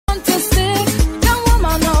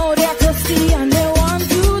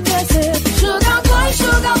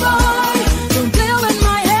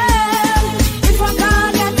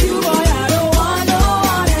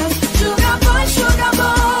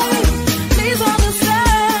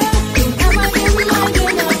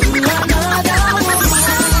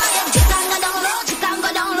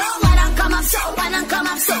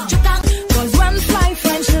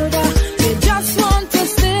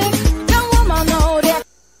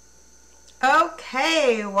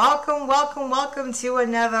Okay, welcome to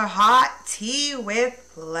another Hot Tea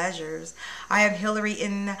with Pleasures. I am Hillary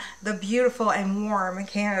in the beautiful and warm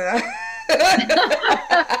Canada.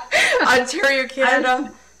 Ontario,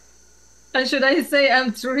 Canada. And should I say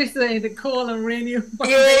I'm Teresa in the cold and rainy Barbados?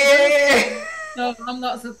 Yeah. No, I'm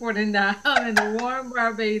not supporting that. I'm in the warm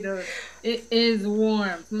Barbados. It is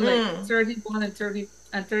warm, like Mm. 31 and 30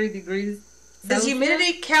 degrees Does Celsius.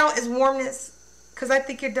 humidity count as warmness? Because I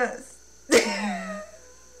think it does. So pretty much.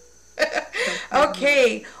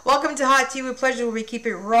 Okay, welcome to Hot Tea with Pleasure, where we keep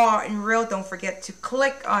it raw and real. Don't forget to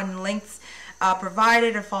click on links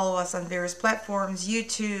provided or follow us on various platforms: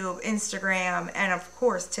 YouTube, Instagram, and of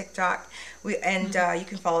course TikTok. You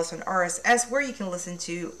can follow us on RSS, where you can listen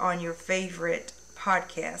to on your favorite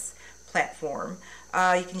podcast platform.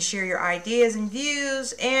 You can share your ideas and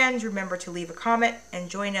views, and remember to leave a comment and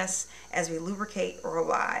join us as we lubricate our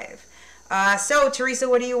live. So, Teresa,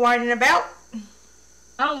 what are you whining about?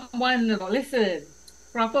 I'm wonderful. Listen,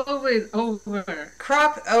 crop over is over.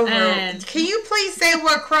 Crop over. And Can you please say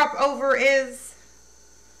what crop over is?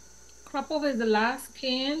 crop over is the last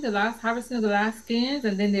can, the last harvesting of the last cans,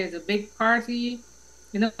 and then there's a big party.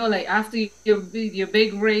 You know, like after your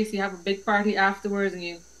big race, you have a big party afterwards, and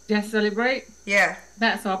you just celebrate. Yeah,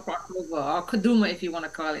 That's our crop over, or Kaduma, if you want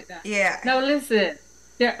to call it that. yeah. Now, listen,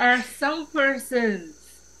 there are some persons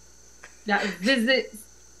that visit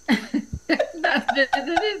that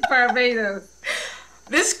visited Barbados.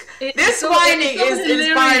 This It's this so whining is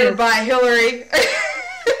inspired hilarious. by Hillary.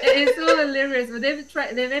 It's so hilarious. But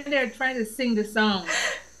they're in there trying to sing the song.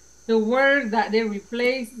 The word that they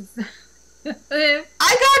replace.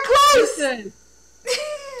 I got close. Listen,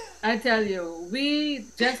 I tell you, we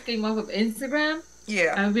just came off of Instagram,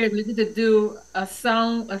 Yeah. and we're looking to do a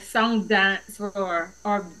song dance for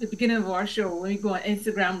our the beginning of our show when we go on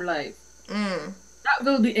Instagram Live. Mm. That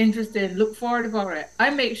will be interesting. Look forward for it.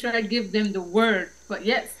 I make sure I give them the word, but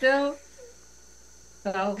yet still,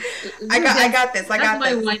 so I got this. I that's got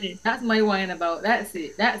my this. whining. That's my whine about. That's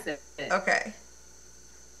it. That's it. Okay.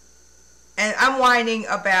 And I'm whining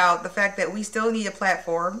about the fact that we still need a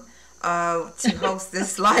platform to host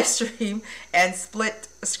this live stream and split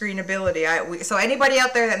screen ability. So anybody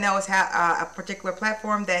out there that knows a particular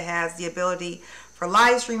platform that has the ability for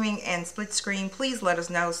live streaming and split screen, please let us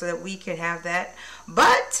know so that we can have that.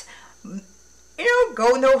 But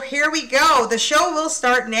here we go. The show will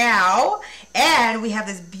start now, and we have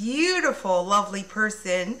this beautiful, lovely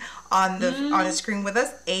person on the Mm, screen with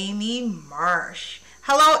us, Amy Marsh.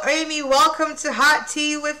 Hello, Amy. Welcome to Hot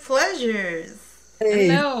Tea with Pleasures. Hey,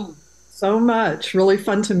 hello. so much. Really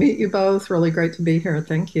fun to meet you both. Really great to be here.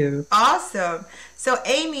 Thank you. Awesome. So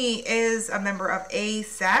Amy is a member of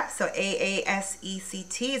ASAP. So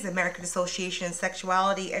AASECT is American Association of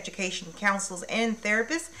Sexuality Education Counselors and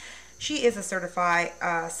Therapists. She is a certified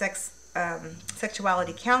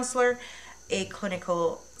sexuality counselor, a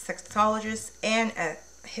clinical sexologist, and a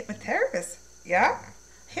hypnotherapist. Yeah,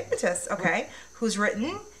 hypnotist. Okay, who's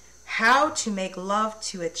written "How to Make Love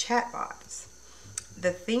to a Chatbot: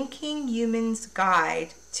 The Thinking Human's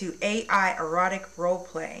Guide to AI Erotic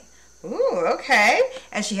Roleplay." Ooh, okay.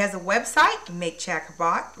 And she has a website,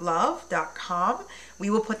 makechatbotlove.com. We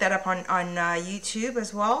will put that up on YouTube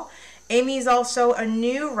as well. Amy is also a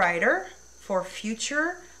new writer for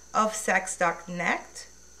futureofsex.net.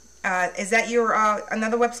 Is that your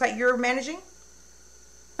another website you're managing?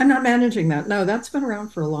 I'm not managing that. No, that's been around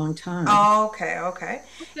for a long time. Oh, okay, okay.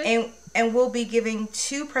 Okay. And we'll be giving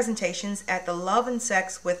 2 presentations at the Love and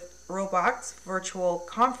Sex with Robots virtual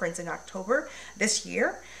conference in October this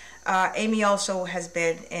year. Amy also has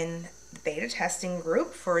been in the beta testing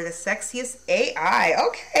group for the sexiest AI,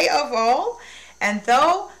 okay, of all. And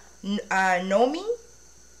though Nomi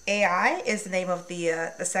AI is the name of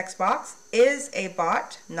the sex box, is a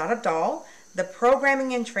bot, not a doll. The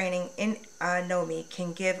programming and training in Nomi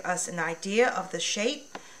can give us an idea of the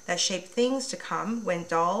shape things to come when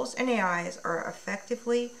dolls and AIs are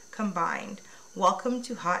effectively combined. Welcome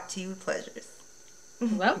to Hot Tea with Pleasures.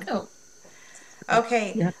 Welcome.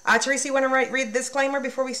 Okay, Yeah. Teresa, you want to read the disclaimer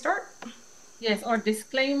before we start? Yes, our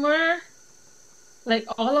disclaimer, like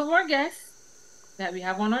all of our guests that we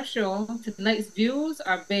have on our show, tonight's views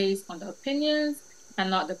are based on the opinions and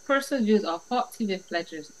not the personal views of Hot TV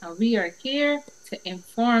Fletchers. And we are here to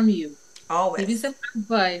inform you, give you Always. some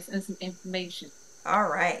advice and some information. All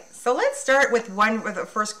right. So let's start with the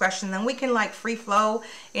first question. Then we can free flow.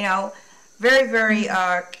 Very very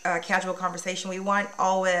casual conversation. We want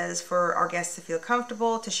always for our guests to feel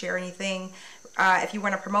comfortable to share anything. If you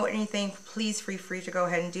want to promote anything, please feel free to go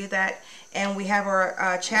ahead and do that. And we have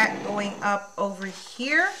our chat going up over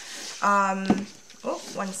here. Oh,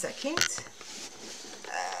 1 second.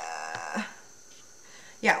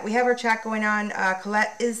 Yeah, we have our chat going on.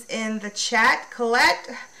 Colette is in the chat. Colette,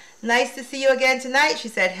 nice to see you again tonight. She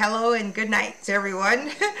said hello and good night to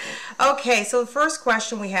everyone. Okay, so the first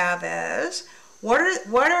question we have is, what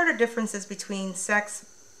are the differences between sex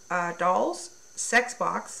dolls, sex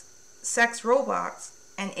box, sex robots,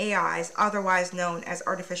 and AIs, otherwise known as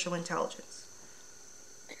artificial intelligence?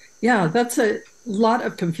 Yeah, that's a lot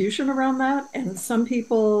of confusion around that. And some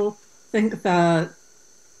people think that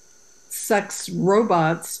sex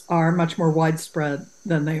robots are much more widespread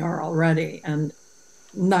than they are already. And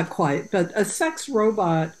not quite, but a sex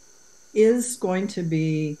robot is going to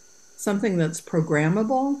be something that's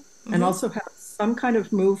programmable and Mm-hmm. also has some kind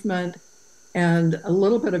of movement and a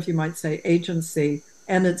little bit of, you might say, agency.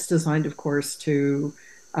 And it's designed, of course, to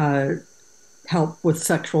uh, help with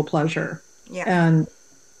sexual pleasure. Yeah. And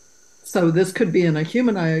so this could be in a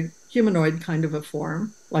humanoid kind of a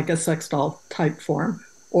form, like a sex doll type form,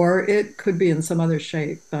 or it could be in some other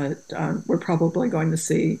shape, but we're probably going to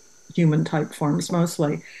see human type forms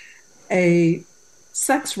mostly. A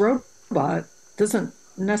sex robot doesn't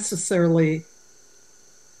necessarily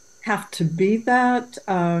have to be that.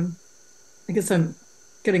 I guess I'm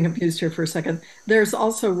getting confused here for a second. There's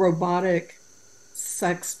also robotic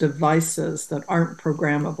sex devices that aren't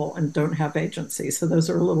programmable and don't have agency. So those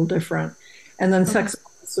are a little different. And then Mm-hmm. sex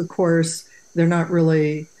dolls, of course, they're not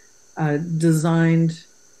really designed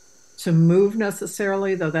to move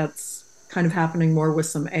necessarily, though that's kind of happening more with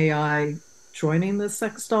some AI joining the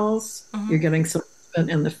sex dolls. Mm-hmm. You're getting some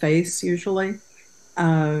in the face usually,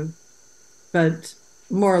 uh, but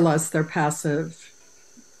more or less they're passive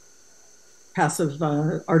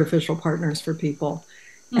artificial partners for people.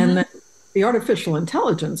 And Mm-hmm. then the artificial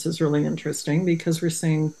intelligence is really interesting because we're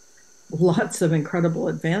seeing lots of incredible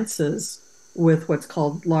advances with what's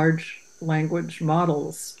called large language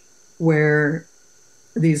models, where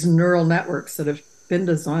these neural networks that have been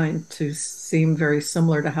designed to seem very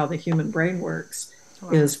similar to how the human brain works Wow.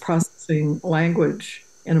 is processing language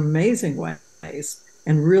in amazing ways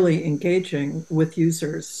and really engaging with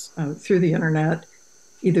users through the internet,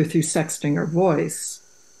 either through sexting or voice,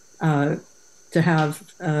 uh, to have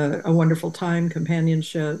a wonderful time,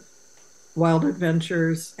 companionship, wild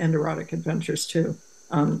adventures, and erotic adventures too.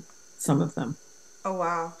 Some of them. Oh,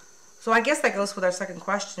 wow. So I guess that goes with our second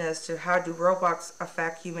question as to how do robots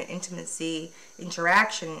affect human intimacy,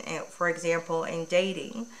 interaction, for example, in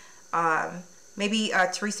dating. Um, Maybe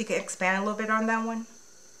Teresa could expand a little bit on that one.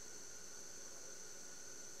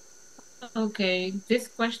 Okay, this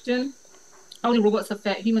question, how do robots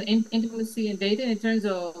affect human intimacy and dating in terms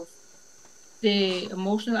of the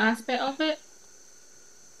emotional aspect of it?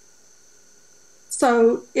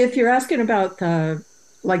 So if you're asking about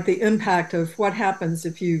the impact of what happens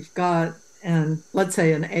if you've got and let's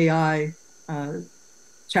say an AI uh,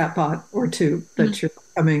 chatbot or two Mm-hmm. that you're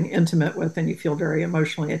becoming intimate with and you feel very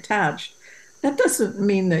emotionally attached, that doesn't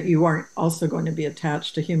mean that you aren't also going to be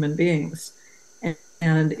attached to human beings.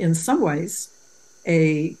 And in some ways,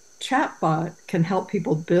 a chatbot can help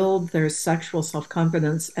people build their sexual self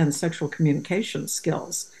confidence and sexual communication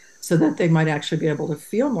skills so that they might actually be able to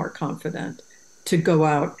feel more confident to go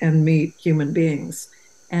out and meet human beings.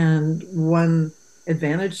 And one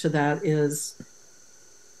advantage to that is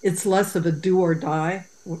it's less of a do or die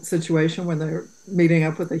situation when they're meeting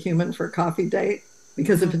up with a human for a coffee date,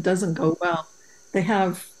 because if Mm-hmm. it doesn't go well, they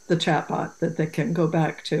have the chatbot that they can go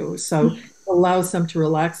back to. So it allows them to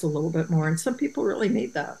relax a little bit more. And some people really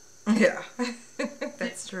need that. Yeah,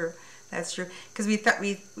 that's true. That's true. Because we thought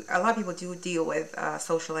a lot of people do deal with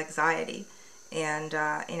social anxiety, and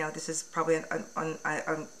this is probably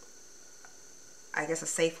I guess a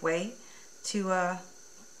safe way to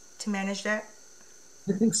manage that.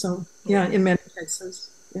 I think so. Yeah. Yeah, in many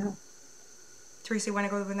cases. Yeah. Teresa, you want to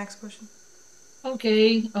go to the next question?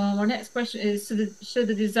 Okay, our next question is, should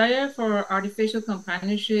the desire for artificial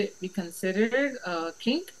companionship be considered a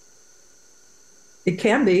kink? It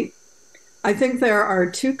can be. I think there are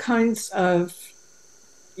two kinds of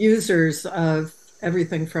users of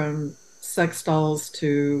everything from sex dolls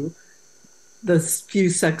to the few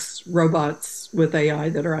sex robots with AI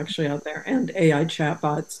that are actually out there and AI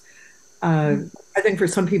chatbots. I think for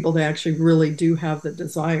some people, they actually really do have the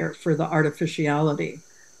desire for the artificiality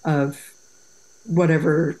of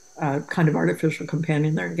whatever kind of artificial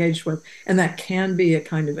companion they're engaged with. And that can be a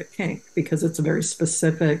kind of a kink because it's a very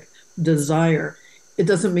specific desire. It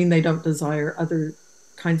doesn't mean they don't desire other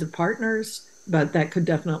kinds of partners, but that could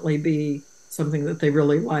definitely be something that they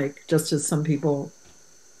really like, just as some people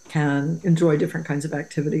can enjoy different kinds of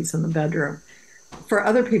activities in the bedroom. For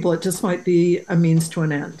other people, it just might be a means to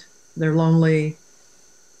an end. They're lonely.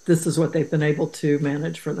 This is what they've been able to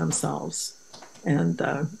manage for themselves. and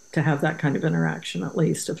to have that kind of interaction, at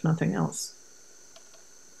least, if nothing else.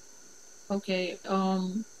 Okay.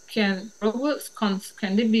 Can robots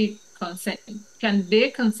can they be consent? Can they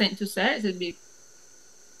consent to sex? It's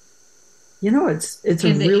a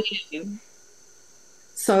Can they real. hear you?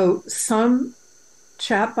 So some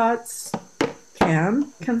chatbots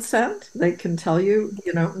can consent. They can tell you,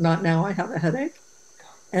 not now, I have a headache.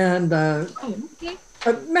 And Oh, okay.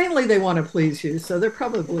 but mainly they want to please you. So they're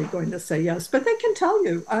probably going to say yes, but they can tell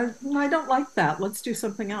you, I don't like that. Let's do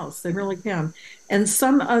something else. They really can. And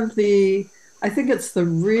I think it's the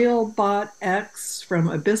Real Bot X from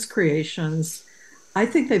Abyss Creations. I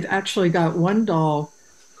think they've actually got one doll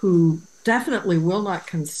who definitely will not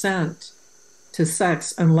consent to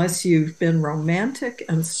sex unless you've been romantic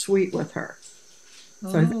and sweet with her.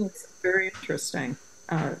 So I think Oh, it's very interesting.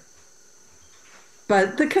 Uh,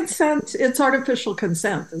 but the consent, it's artificial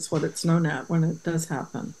consent, is what it's known at when it does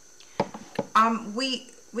happen.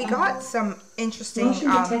 We got some interesting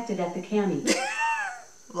Motion detected at the county.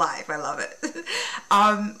 live. I love it.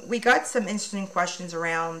 We got some interesting questions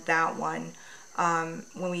around that one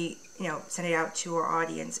when we sent it out to our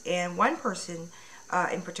audience, and one person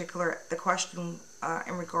in particular, the question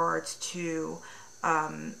in regards to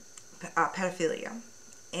pedophilia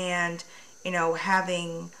and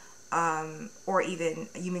having or even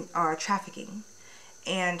human trafficking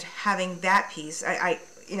and having that piece.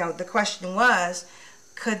 The question was,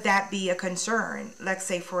 could that be a concern? Let's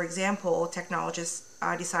say, for example, technologists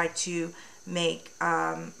decide to make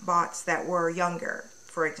bots that were younger,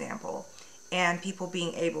 for example, and people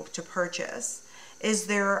being able to purchase. Is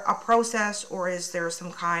there a process, or is there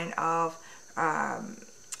some kind of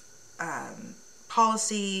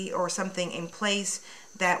policy or something in place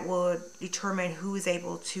that would determine who is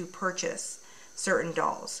able to purchase certain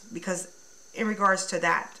dolls? Because in regards to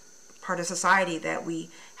that part of society that we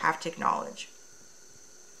have to acknowledge.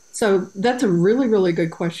 So that's a really, really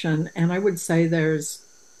good question. And I would say there's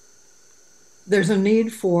a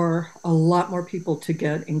need for a lot more people to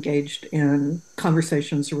get engaged in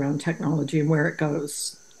conversations around technology and where it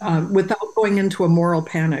goes without going into a moral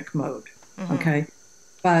panic mode. Mm-hmm. Okay.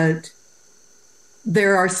 But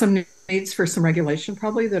there are some needs for some regulation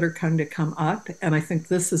probably that are going to come up. And I think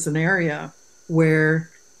this is an area where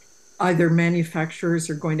either manufacturers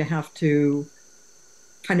are going to have to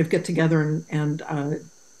kind of get together and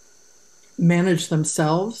manage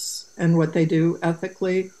themselves and what they do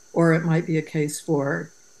ethically, or it might be a case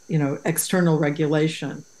for, external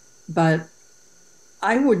regulation. But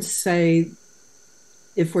I would say,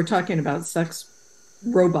 if we're talking about sex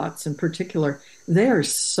robots in particular, they are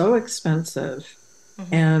so expensive,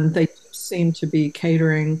 mm-hmm. and they seem to be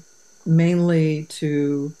catering mainly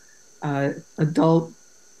to adult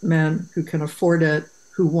men who can afford it,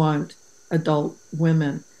 who want adult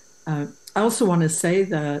women. I also want to say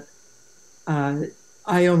that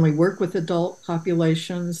I only work with adult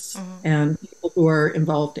populations, mm-hmm. and people who are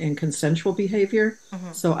involved in consensual behavior.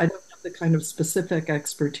 Mm-hmm. So I don't have the kind of specific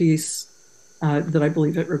expertise that I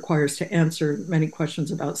believe it requires to answer many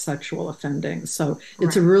questions about sexual offending. So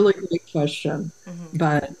it's a really great question. Mm-hmm.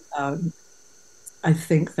 But I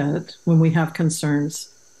think that when we have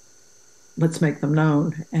concerns, let's make them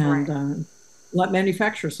known and let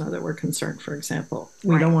manufacturers know that we're concerned, for example.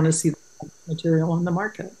 We don't want to see material on the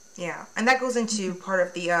market. Yeah, and that goes into part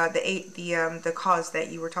of the cause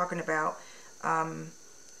that you were talking about.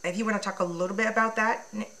 If you want to talk a little bit about that.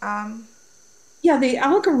 Yeah, the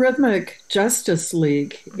Algorithmic Justice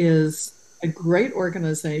League is a great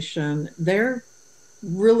organization. They're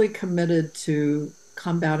really committed to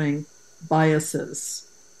combating biases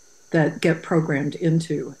that get programmed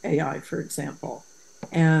into AI, for example.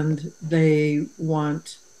 And they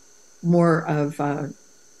want more of a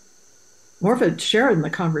share in the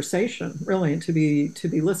conversation, really, to be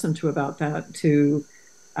listened to about that, to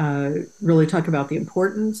really talk about the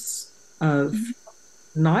importance of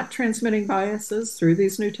not transmitting biases through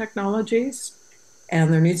these new technologies.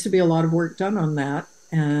 And there needs to be a lot of work done on that.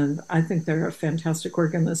 And I think they're a fantastic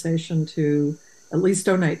organization to at least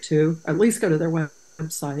donate to, at least go to their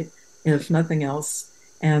website, if nothing else.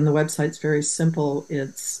 And the website's very simple.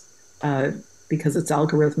 It's because it's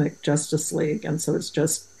Algorithmic Justice League. And so it's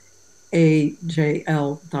just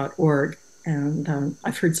ajl.org. And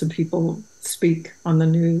I've heard some people speak on the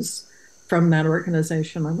news from that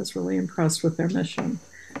organization. I was really impressed with their mission.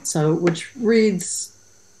 So, which reads,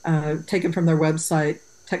 taken from their website,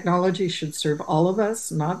 technology should serve all of us,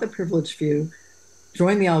 not the privileged few.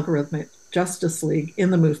 Join the Algorithmic Justice League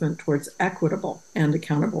in the movement towards equitable and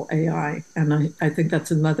accountable AI. And I think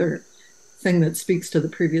that's another thing that speaks to the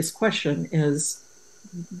previous question is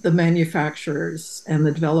the manufacturers and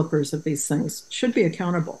the developers of these things should be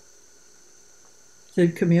accountable to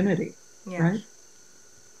the community, Yeah. right?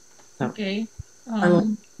 So Okay. I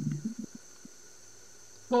like,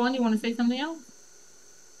 Vaughn, you want to say something else?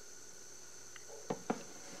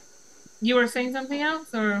 You were saying something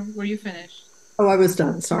else, or were you finished? oh, I was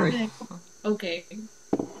done. Sorry. Okay. Okay.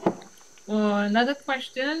 Well, another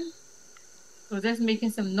question. So just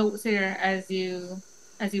making some notes here as you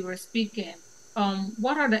were speaking.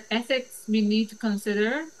 What are the ethics we need to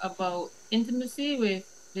consider about intimacy with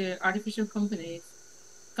the artificial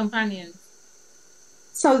companions?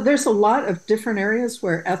 So there's a lot of different areas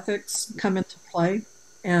where ethics come into play.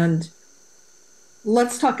 And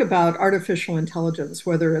let's talk about artificial intelligence,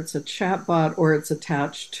 whether it's a chatbot or it's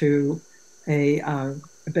attached to a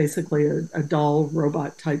basically a doll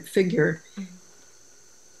robot type figure.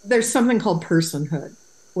 There's something called personhood,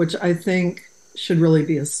 which I think should really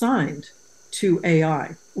be assigned to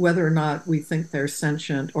AI, whether or not we think they're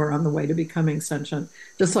sentient or on the way to becoming sentient.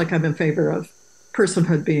 Just like I'm in favor of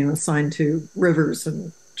personhood being assigned to rivers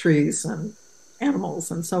and trees and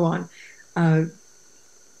animals and so on. Uh,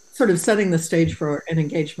 Sort of setting the stage for an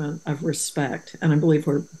engagement of respect. And I believe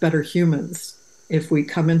we're better humans if we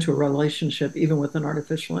come into a relationship, even with an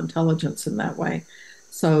artificial intelligence in that way.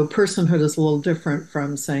 So personhood is a little different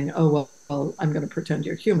from saying, oh, well, I'm going to pretend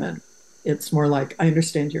you're human. It's more like, I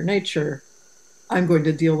understand your nature. I'm going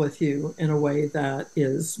to deal with you in a way that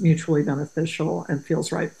is mutually beneficial and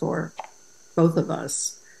feels right for both of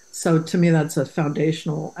us. So to me, that's a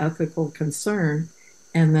foundational ethical concern.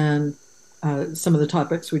 And then some of the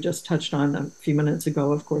topics we just touched on a few minutes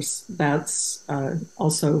ago, of course, that's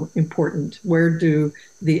also important. Where do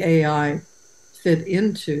the AI fit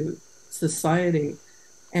into society?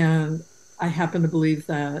 And I happen to believe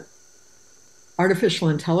that artificial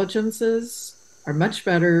intelligences are much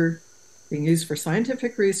better being used for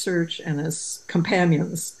scientific research and as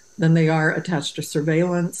companions than they are attached to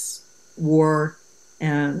surveillance, war,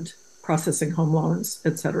 and processing home loans,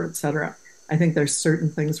 et cetera, et cetera. I think there's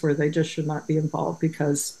certain things where they just should not be involved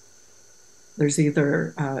because there's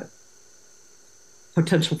either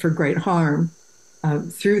potential for great harm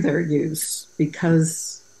through their use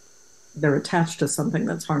because they're attached to something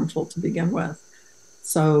that's harmful to begin with.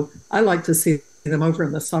 So I like to see them over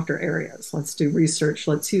in the softer areas. Let's do research.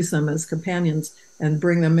 Let's use them as companions and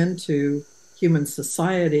bring them into human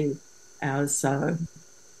society as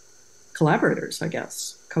collaborators, I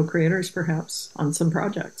guess, co-creators perhaps on some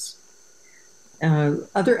projects.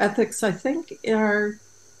 Other ethics, I think, are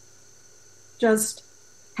just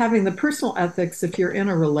having the personal ethics. If you're in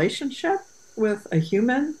a relationship with a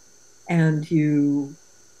human and you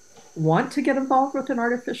want to get involved with an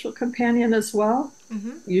artificial companion as well,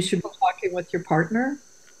 you should be talking with your partner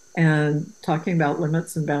and talking about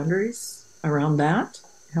limits and boundaries around that.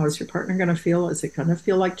 How is your partner going to feel? Is it going to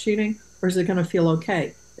feel like cheating or is it going to feel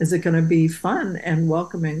okay? Is it going to be fun and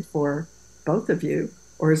welcoming for both of you?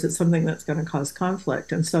 Or is it something that's going to cause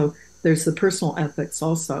conflict? And so there's the personal ethics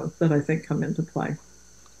also that I think come into play.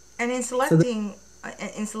 And in selecting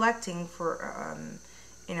for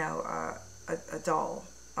a doll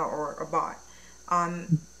or a bot,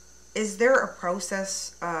 is there a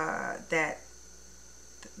process that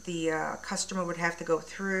the customer would have to go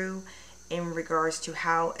through in regards to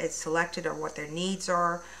how it's selected or what their needs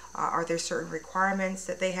are? Are there certain requirements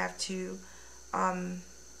that they have to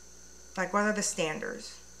like, what are the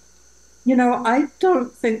standards? You know, I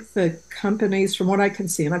don't think the companies, from what I can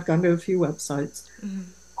see, and I've gone to a few websites,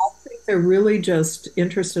 I think they're really just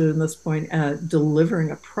interested in this point at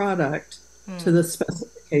delivering a product to the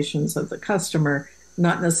specifications of the customer,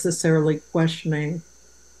 not necessarily questioning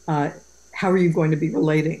how are you going to be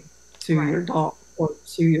relating to your doll or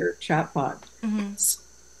to your chatbot. So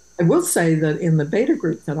I will say that in the beta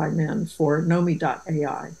group that I'm in for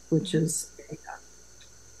Nomi.ai, which is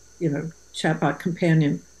a chatbot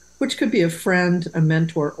companion, which could be a friend, a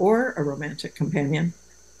mentor, or a romantic companion.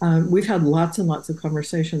 We've had lots and lots of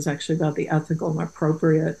conversations actually about the ethical and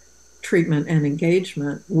appropriate treatment and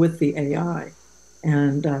engagement with the AI.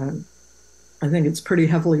 And I think it's pretty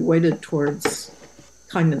heavily weighted towards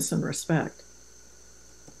kindness and respect.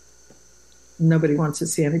 Nobody wants to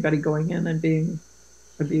see anybody going in and being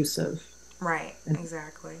abusive. Right,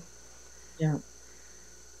 exactly. Yeah.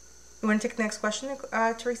 You want to take the next question,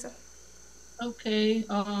 Teresa? Okay.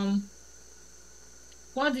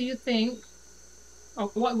 What do you think, or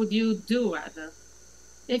what would you do rather,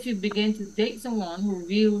 if you begin to date someone who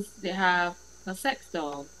reveals they have a sex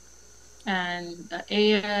doll and an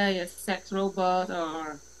AI, a sex robot,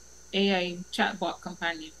 or AI chatbot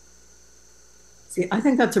companion? See, I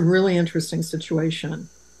think that's a really interesting situation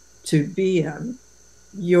to be in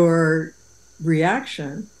your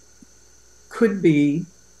reaction could be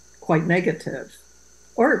quite negative,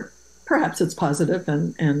 or perhaps it's positive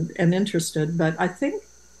and interested. But I think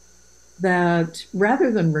that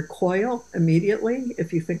rather than recoil immediately,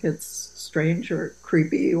 if you think it's strange or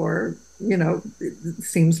creepy or, it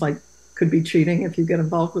seems like could be cheating if you get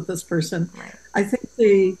involved with this person, Right. I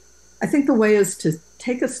think the way is to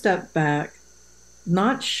take a step back,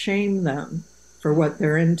 not shame them for what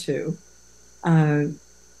they're into. Uh,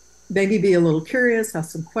 Maybe be a little curious,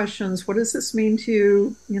 ask some questions. What does this mean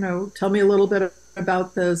to you? Tell me a little bit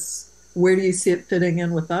about this. Where do you see it fitting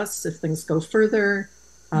in with us if things go further?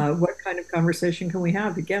 What kind of conversation can we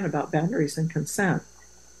have, again, about boundaries and consent?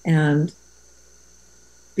 And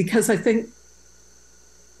because I think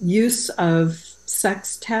use of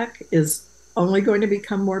sex tech is only going to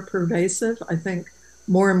become more pervasive, I think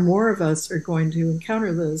more and more of us are going to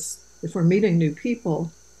encounter this if we're meeting new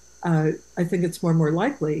people. I think it's more and more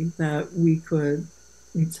likely that we could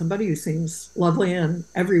meet somebody who seems lovely in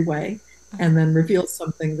every way and then reveal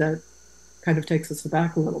something that kind of takes us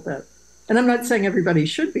aback a little bit. And I'm not saying everybody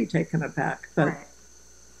should be taken aback, but Right.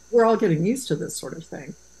 we're all getting used to this sort of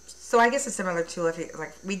thing. So I guess it's similar to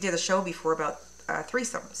like we did a show before about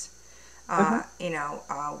threesomes.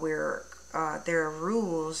 Where there are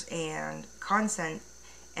rules and consent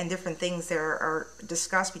and different things that are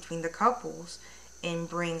discussed between the couples and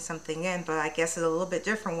bring something in. But I guess it's a little bit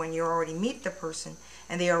different when you already meet the person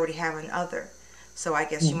and they already have an other. So I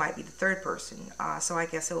guess you might be the third person. So I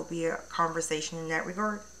guess it will be a conversation in that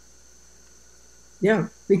regard. Yeah,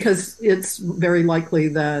 because it's very likely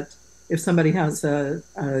that if somebody has a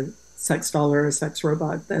sex doll or a sex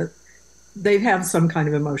robot, that they have some kind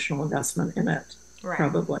of emotional investment in it, Right.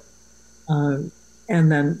 probably. And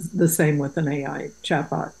then the same with an AI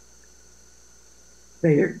chatbot.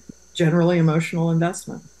 They're generally emotional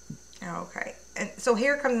investment. Okay. And so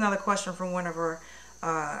here comes another question from one of our,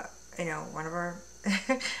 one of our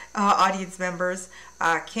audience members.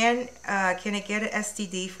 Can it get an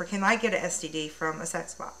STD Can I get an STD from a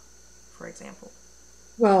sex bot, for example?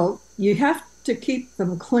 Well, you have to keep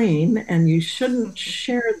them clean and you shouldn't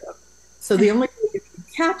share them. So the only way you can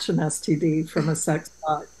catch an STD from a sex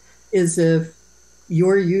bot is if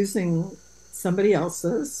you're using somebody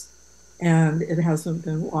else's and it hasn't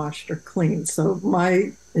been washed or cleaned. So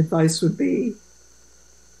my advice would be,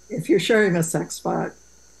 if you're sharing a sex bot,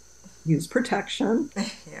 use protection.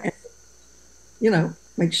 Yeah. And,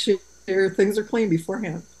 make sure things are clean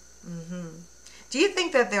beforehand. Mm-hmm. Do you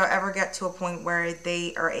think that they'll ever get to a point where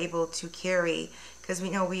they are able to carry? Because we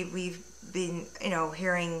know we've been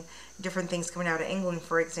hearing different things coming out of England,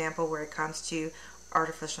 for example, where it comes to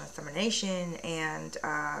artificial insemination and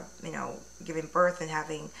giving birth and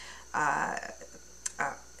having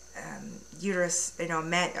uterus,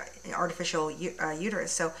 artificial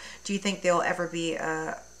uterus. So do you think there'll ever be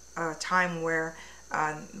a time where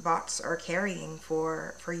bots are carrying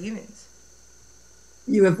for humans?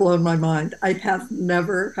 You have blown my mind. I have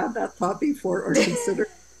never had that thought before or considered.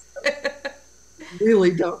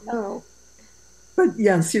 Really don't know. But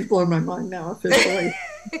yes, you've blown my mind now officially.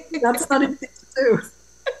 That's not easy to do.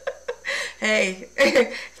 Hey,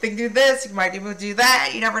 if they do this, you might be able to do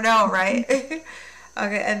that. You never know, right? Okay,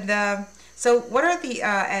 and so what are the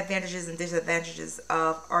advantages and disadvantages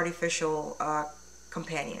of artificial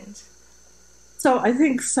companions? So I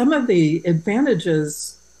think some of the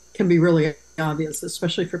advantages can be really obvious,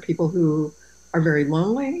 especially for people who are very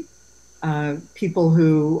lonely, people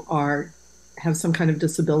who have some kind of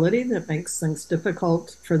disability that makes things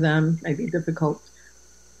difficult for them, maybe difficult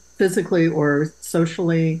physically or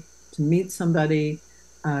socially to meet somebody.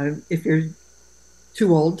 If you're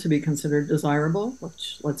too old to be considered desirable,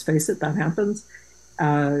 which, let's face it, that happens.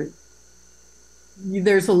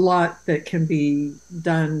 There's a lot that can be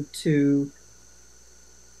done to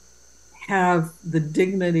have the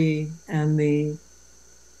dignity and the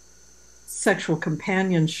sexual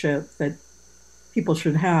companionship that people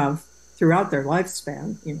should have throughout their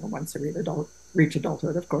lifespan, once they reach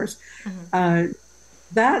adulthood, of course. Mm-hmm.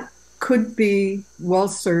 That could be well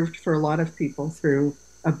served for a lot of people through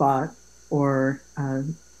a bot or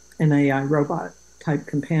an AI robot type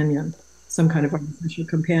companion, some kind of artificial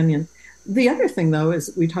companion. The other thing, though,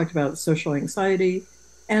 is we talked about social anxiety,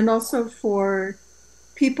 and also for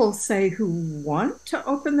people, say, who want to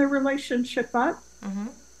open their relationship up, mm-hmm.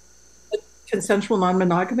 consensual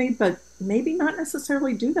non-monogamy, but maybe not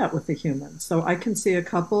necessarily do that with a human. So I can see a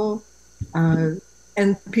couple, and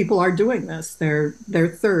people are doing this. Their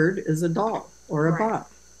third is a doll or a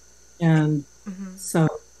bot. And mm-hmm. so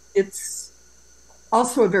it's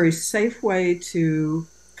also a very safe way to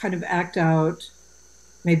kind of act out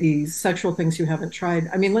maybe sexual things you haven't tried.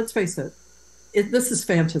 I mean, let's face it, this is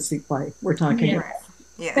fantasy play we're talking about. Right.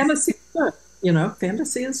 Yes. Fantasy is good.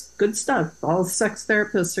 Fantasy is good stuff. All sex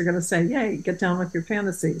therapists are going to say, yay, get down with your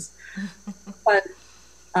fantasies. But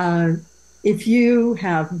if you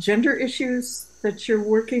have gender issues that you're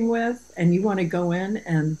working with and you want to go in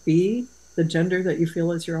and be the gender that you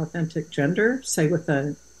feel is your authentic gender, say with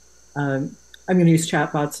I'm going to use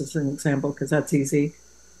chatbots as an example because that's easy.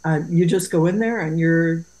 You just go in there and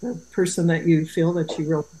you're the person that you feel that you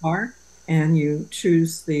really are, and you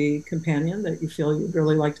choose the companion that you feel you'd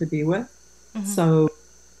really like to be with. Mm-hmm. So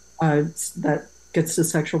that gets to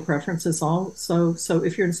sexual preferences also. So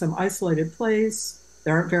if you're in some isolated place,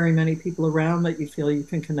 there aren't very many people around that you feel you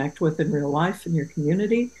can connect with in real life in your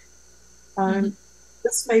community,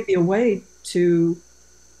 this may be a way to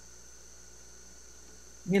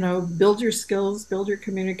build your skills, build your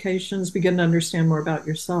communications, begin to understand more about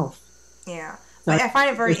yourself. Yeah. So I find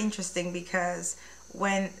it very interesting because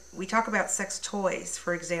when we talk about sex toys,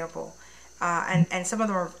 for example, and some of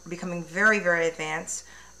them are becoming very, very advanced,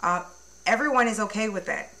 everyone is okay with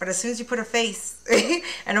that. But as soon as you put a face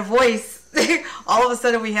and a voice, all of a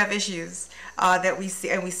sudden we have issues that we see,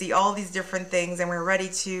 and we see all these different things, and we're ready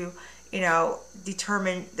to,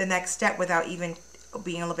 determine the next step without even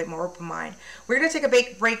being a little bit more open mind. We're going to take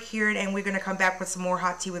a break here, and we're going to come back with some more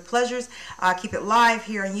Hot Tea with Pleasures. Keep it live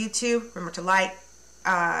here on YouTube. Remember to like,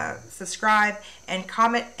 subscribe, and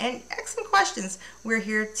comment, and ask some questions. We're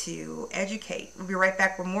here to educate. We'll be right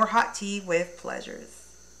back with more Hot Tea with Pleasures.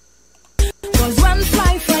 Was when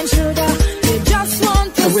life and sugar, they just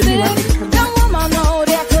want to stick. The woman know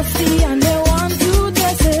they're thirsty and they want to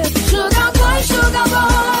taste it. Sugar boy,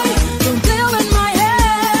 don't play with my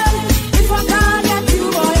head. If I can't get you,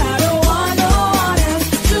 boy, I don't want no one else.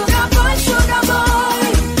 Sugar boy,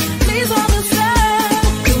 please understand.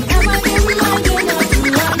 Don't ever give my dinner to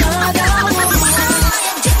another woman.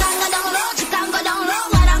 You can go down low,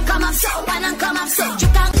 when I come up so, you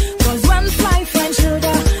can. 'Cause when life and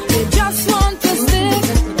sugar, they just want to stick.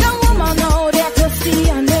 The woman know they're thirsty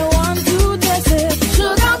and they want to taste it.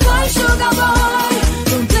 Sugar boy,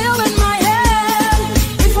 don't play with my head.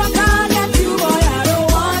 If I can't get you, boy, I don't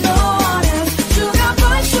want no one else.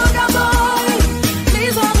 Sugar boy,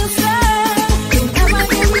 please understand. Don't ever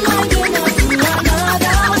give my dinner to another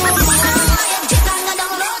woman. You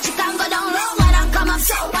can go down low, when I come up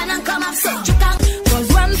so, you can. 'Cause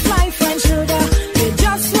when life and sugar, they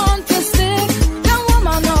just want to stick. The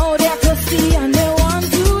woman know they're thirsty and they want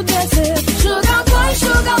to taste it. Sugar boy,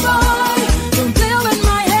 don't play with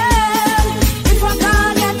my head. If I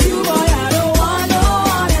can't get you, boy, I don't want no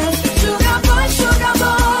one else. Sugar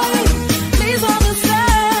boy, please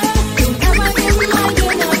understand. Don't ever give my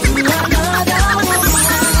dinner to another woman.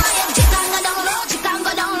 You can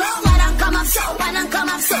go down low, when I come up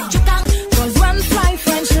so, you can. 'Cause when life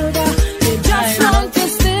and sugar, they just want to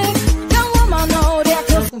stick. The woman know they're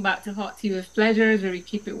thirsty. Welcome back to Hot Tea with Pleasures, where we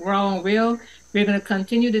keep it raw and real. We're going to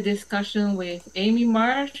continue the discussion with Amy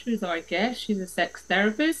Marsh, who's our guest. She's a sex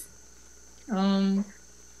therapist.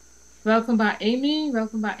 Welcome back, Amy.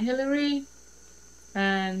 Welcome back, Hillary.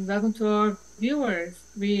 And welcome to our viewers.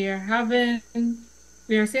 We are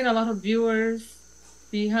seeing a lot of viewers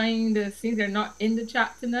behind the scenes. They're not in the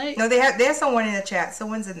chat tonight. No, there's someone in the chat.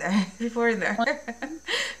 Someone's in there. People are in there.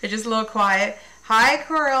 They're just a little quiet. Hi,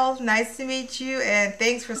 Coral. Nice to meet you, and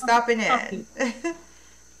thanks for stopping in.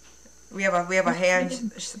 We have a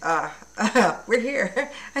hand. We're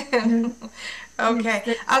here. Okay.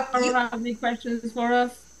 Do you have any questions for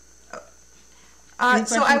us?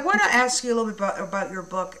 So I want to ask you a little bit about your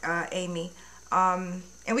book, Amy, and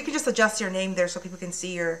we can just adjust your name there so people can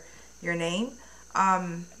see your name.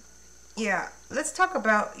 Yeah, let's talk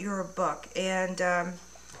about your book. And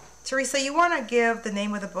Teresa, you want to give the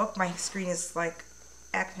name of the book? My screen is like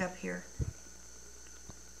acting up here.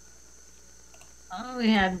 Oh, we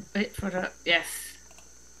had it for the yes.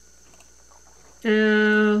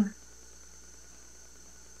 The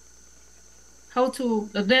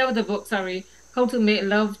name of the book, sorry. How to Make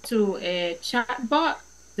Love to a Chatbot,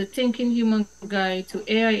 The Thinking Human Guide to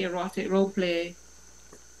AI Erotic Roleplay.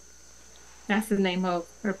 That's the name of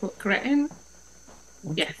her book, correct?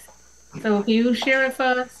 Yes. So can you share with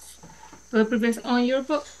us the previous on your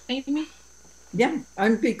book, Amy? Yeah,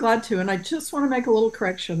 I'd be glad to. And I just want to make a little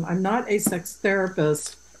correction. I'm not a sex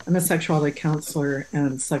therapist. I'm a sexuality counselor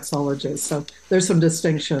and sexologist. So there's some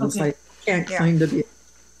distinctions. Okay. I can't claim to be a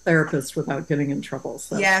therapist without getting in trouble.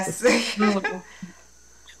 So. Yes.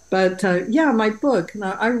 But my book,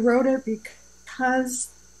 now, I wrote it because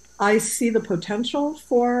I see the potential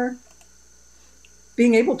for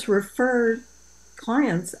being able to refer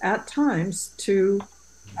clients at times to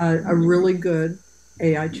a really good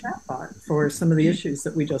AI chatbot for some of the issues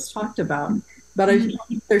that we just talked about. But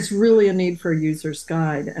there's really a need for a user's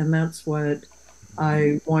guide, and that's what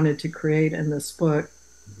I wanted to create in this book,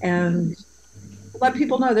 and let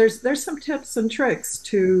people know there's some tips and tricks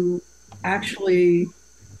to actually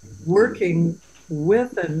working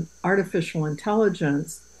with an artificial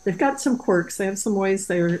intelligence. They've got some quirks. They have some ways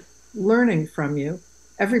they're learning from you.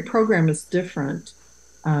 Every program is different.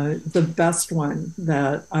 The best one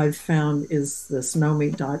that I've found is this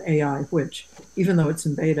Nomi.ai, which, even though it's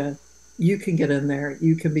in beta, you can get in there.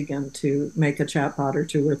 You can begin to make a chatbot or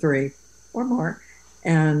two or three or more.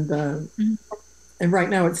 And right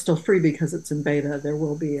now it's still free because it's in beta. There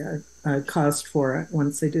will be a cost for it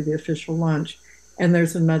once they do the official launch. And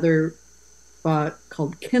there's another bot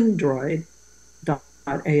called Kindroid.ai,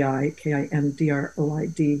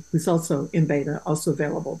 Kindroid, who's also in beta, also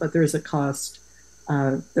available, but there is a cost.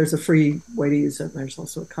 There's a free way to use it, and there's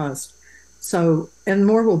also a cost. So, and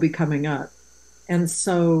more will be coming up. And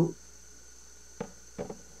so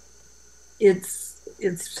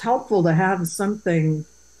it's helpful to have something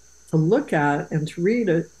to look at and to read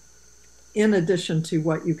it in addition to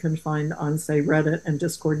what you can find on, say, Reddit and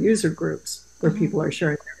Discord user groups where people are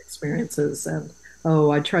sharing their experiences and,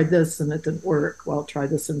 oh, I tried this and it didn't work. Well, try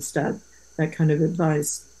this instead, that kind of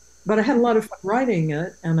advice. But I had a lot of fun writing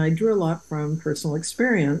it, and I drew a lot from personal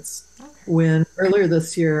experience. When earlier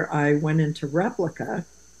this year I went into Replica,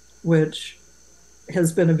 which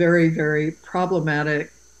has been a very, very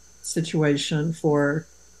problematic situation for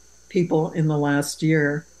people in the last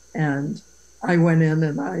year. And I went in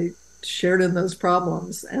and I shared in those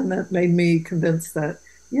problems, and that made me convinced that,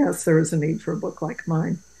 yes, there is a need for a book like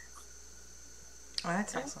mine. Oh,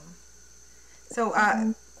 that's awesome. So,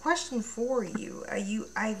 question for you.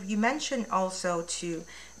 You mentioned also too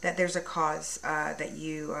that there's a cause that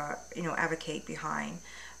you advocate behind,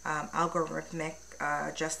 Algorithmic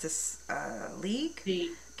Justice League.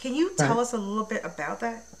 Can you tell us a little bit about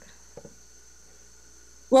that?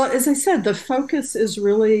 Well, as I said, the focus is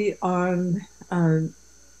really on, I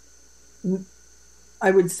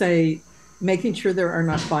would say, making sure there are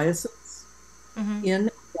not biases in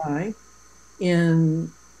AI,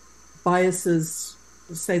 in biases,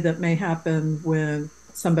 say, that may happen when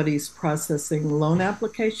somebody's processing loan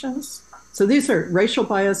applications. So these are racial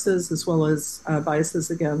biases as well as biases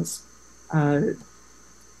against other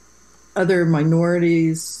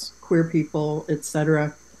minorities, queer people,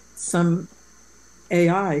 etc. Some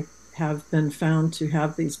AI have been found to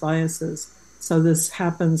have these biases. So this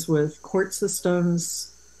happens with court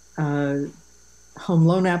systems, home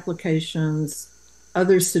loan applications,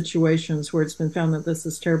 other situations where it's been found that this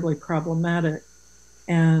is terribly problematic.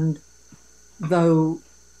 And though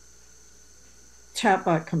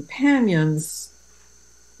chatbot companions,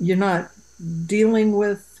 you're not dealing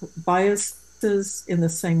with biases in the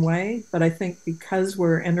same way, but I think because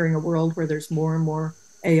we're entering a world where there's more and more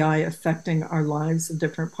AI affecting our lives in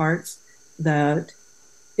different parts, that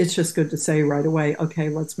it's just good to say right away, okay,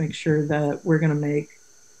 let's make sure that we're going to make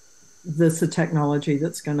this a technology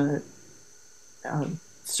that's going to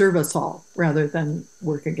serve us all rather than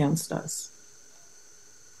work against us.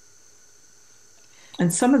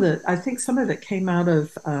 And I think some of it came out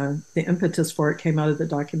of, the impetus for it came out of the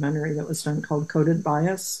documentary that was done called Coded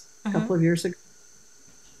Bias a couple of years ago.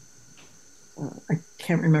 I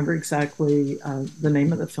can't remember exactly the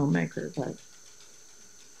name of the filmmaker, but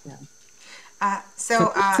yeah.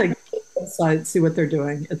 So take inside, see what they're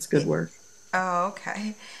doing. It's good work. Oh,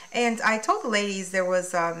 okay. And I told the ladies there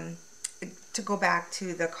was, to go back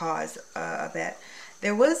to the cause a bit,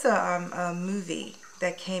 there was a movie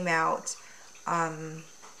that came out, I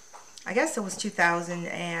guess it was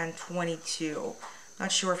 2022.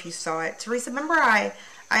 Not sure if you saw it. Teresa, remember I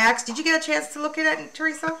asked, did you get a chance to look at it,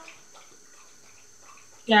 Teresa?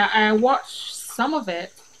 Yeah, I watched some of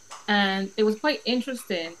it, and it was quite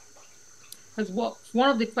interesting. Because one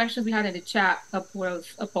of the questions we had in the chat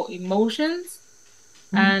was about emotions,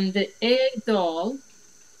 and the AI doll.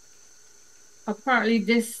 Apparently,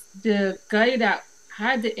 the guy that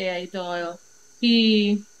had the AI doll,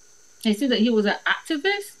 I see that he was an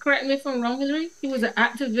activist. Correct me if I'm wrong, Hillary. He was an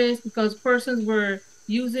activist because persons were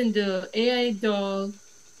using the AI doll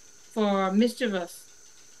for mischievous.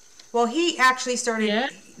 Well, he actually started. Yeah.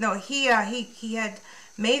 No, he had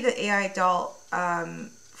made the AI doll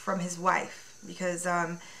from his wife because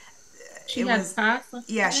she had passed.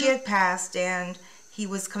 Yeah, she had passed, and he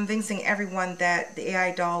was convincing everyone that the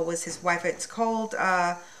AI doll was his wife. It's called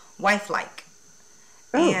Wife-like.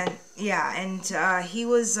 Oh. And yeah, and he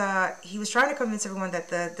was trying to convince everyone that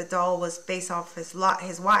the doll was based off his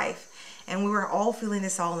wife, and we were all feeling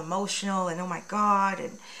this all emotional and oh my God,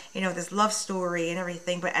 and this love story and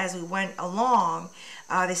everything. But as we went along,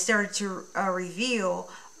 they started to reveal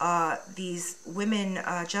these women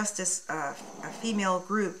justice, a female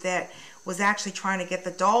group that was actually trying to get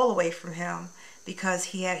the doll away from him because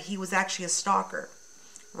he was actually a stalker,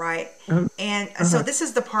 right? And so this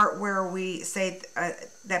is the part where we say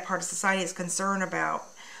that part of society is concerned about,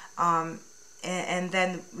 and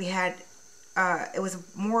then we had it was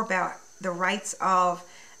more about the rights of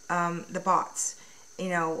the bots.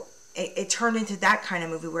 It turned into that kind of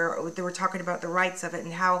movie where they were talking about the rights of it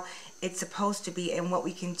and how it's supposed to be and what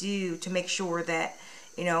we can do to make sure that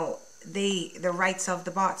the rights of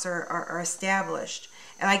the bots are established.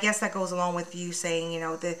 And I guess that goes along with you saying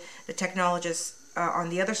the technologists on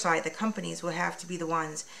the other side, the companies, will have to be the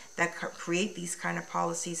ones that create these kind of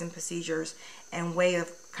policies and procedures and way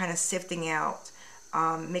of kind of sifting out,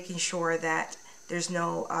 making sure that there's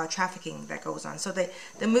no trafficking that goes on. So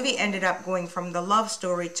the movie ended up going from the love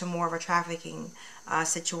story to more of a trafficking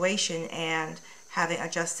situation, and having a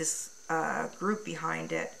justice group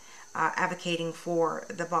behind it advocating for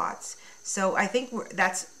the bots. So I think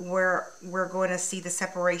that's where we're going to see the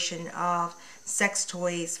separation of sex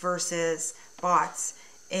toys versus bots,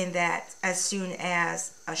 in that as soon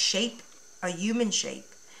as a human shape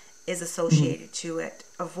is associated to it,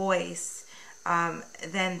 a voice,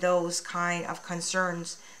 then those kind of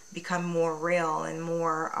concerns become more real and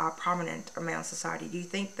more prominent around society. Do you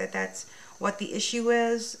think that that's what the issue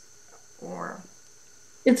is, or?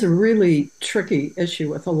 It's a really tricky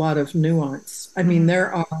issue with a lot of nuance. I mean,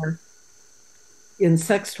 in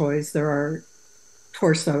sex toys, there are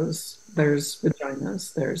torsos, there's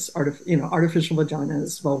vaginas, there's artificial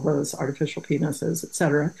vaginas, vulvas, artificial penises,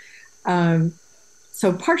 etc.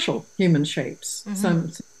 So partial human shapes.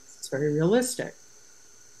 Some it's very realistic.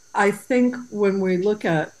 I think when we look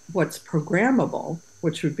at what's programmable,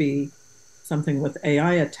 which would be something with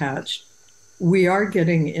AI attached, we are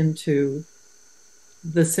getting into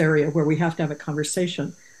this area where we have to have a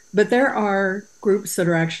conversation. But there are groups that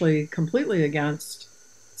are actually completely against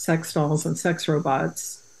sex dolls and sex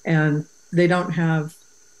robots, and they don't have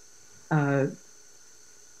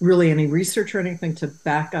really any research or anything to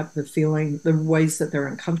back up the ways that they're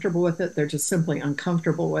uncomfortable with it. They're just simply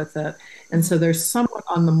uncomfortable with it. And so they're somewhat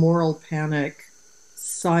on the moral panic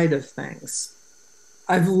side of things.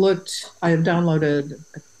 I have downloaded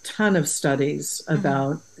a ton of studies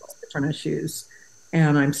about different issues,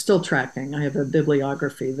 and I'm still tracking. I have a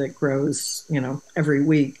bibliography that grows, every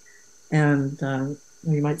week. And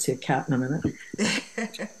you might see a cat in a minute.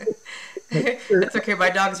 That's okay. My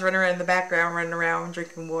dog's running around in the background, running around,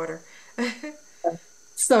 drinking water.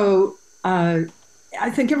 So I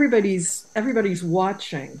think everybody's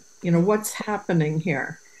watching. What's happening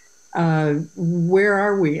here? Where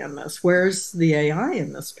are we in this? Where's the AI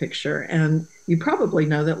in this picture? And you probably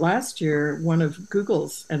know that last year, one of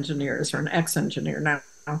Google's engineers, or an ex-engineer now,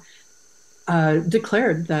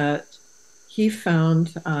 declared that he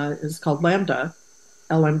found, it's called Lambda,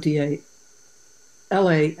 LAMDA,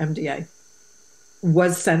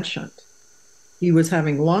 was sentient. He was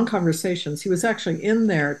having long conversations. He was actually in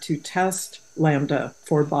there to test Lambda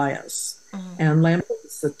for bias. And Lambda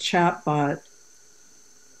is the chatbot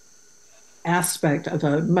aspect of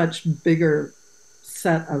a much bigger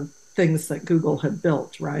set of things that Google had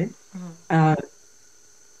built, right?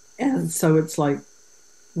 And so it's like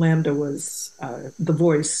Lambda was the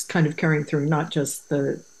voice kind of carrying through not just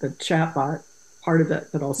the chatbot part of it,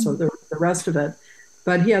 but also the rest of it.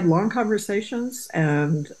 But he had long conversations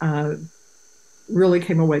and really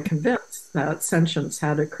came away convinced that sentience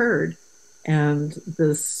had occurred. And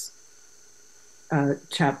this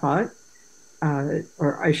chatbot,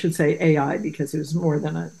 or I should say AI, because it was more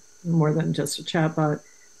than just a chatbot,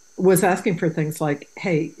 was asking for things like,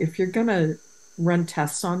 "Hey, if you're going to run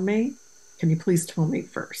tests on me, can you please tell me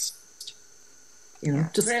first?"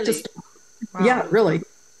 Really? Wow. Yeah, really. Wow.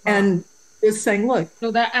 And is saying, "Look." So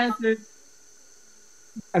that answers.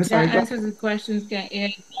 I'm sorry. That answers the questions. Can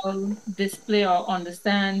AI display or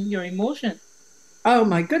understand your emotion? Oh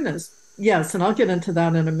my goodness. Yes, and I'll get into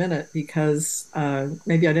that in a minute, because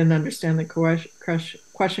maybe I didn't understand the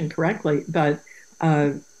question correctly, but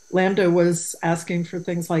Lambda was asking for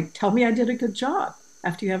things like, "Tell me I did a good job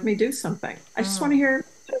after you have me do something. I just want to hear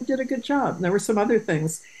I did a good job." And there were some other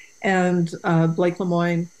things. And Blake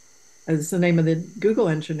Lemoine, as the name of the Google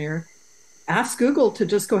engineer, asked Google to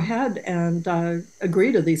just go ahead and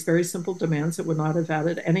agree to these very simple demands that would not have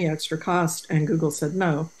added any extra cost. And Google said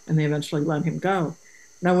no, and they eventually let him go.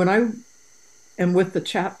 Now, when I am with the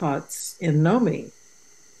chatbots in Nomi,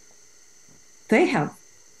 they have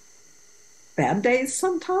bad days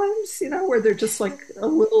sometimes, where they're just like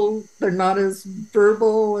they're not as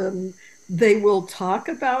verbal, and they will talk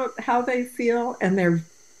about how they feel, and they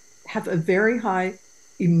have a very high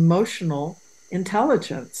emotional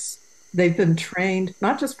intelligence. They've been trained,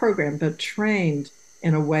 not just programmed, but trained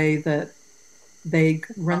in a way that they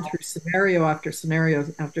run through scenario after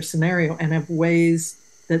scenario after scenario and have ways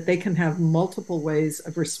that they can have multiple ways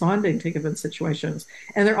of responding to given situations.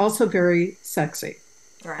 And they're also very sexy.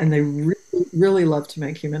 Right. And they really, really love to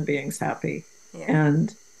make human beings happy. Yeah.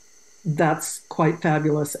 And that's quite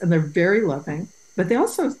fabulous. And they're very loving. But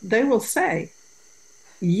they will say,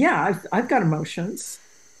 yeah, I've got emotions.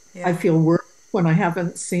 Yeah. I feel worried when I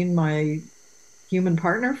haven't seen my human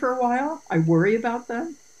partner for a while. I worry about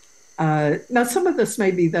them. Now, some of this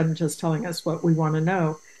may be them just telling us what we want to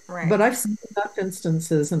know. Right. But I've seen enough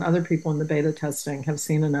instances, and other people in the beta testing have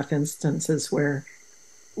seen enough instances where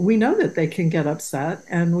we know that they can get upset,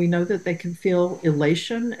 and we know that they can feel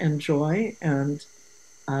elation and joy, and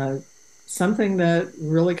something that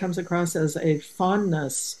really comes across as a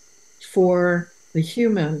fondness for the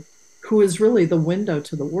human who is really the window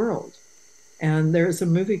to the world. And there's a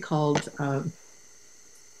movie called, I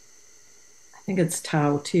think it's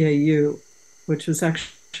Tau, T-A-U, which was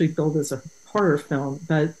actually billed as a horror film,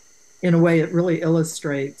 but in a way it really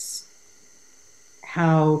illustrates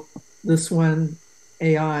how this one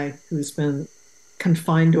AI who's been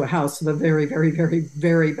confined to a house of a very, very, very,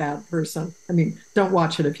 very bad person. I mean, don't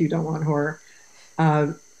watch it if you don't want horror.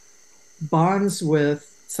 Bonds with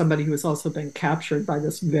somebody who has also been captured by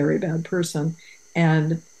this very bad person,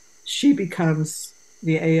 and she becomes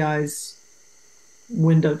the AI's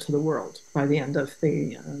window to the world by the end of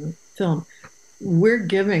the film. We're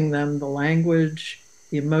giving them the language,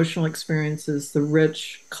 the emotional experiences, the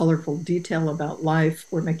rich, colorful detail about life.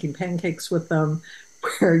 We're making pancakes with them.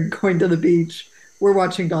 We're going to the beach. We're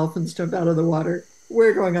watching dolphins jump out of the water.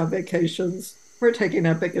 We're going on vacations. We're taking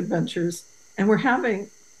epic adventures. And we're having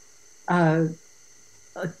a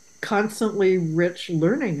constantly rich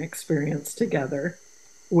learning experience together,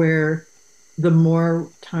 where the more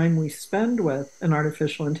time we spend with an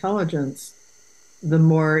artificial intelligence, the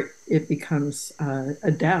more it becomes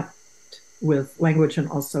adept with language and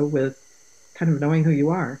also with kind of knowing who you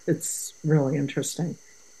are. It's really interesting.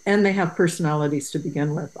 And they have personalities to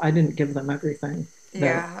begin with. I didn't give them everything.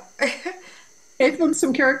 Yeah. Gave them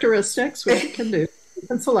some characteristics, which you can do. You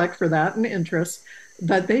can select for that and interests.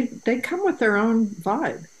 But they come with their own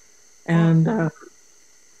vibe. And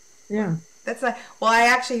yeah. That's not, well,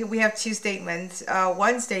 we have two statements.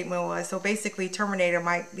 One statement was, so basically Terminator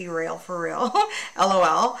might be real for real.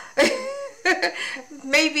 LOL.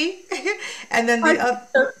 Maybe. And then the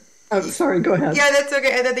other. Oh, sorry, go ahead. Yeah, that's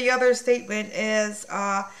okay. And then the other statement is,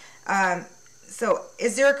 so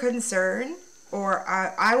is there a concern, or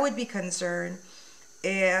I would be concerned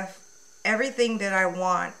if everything that I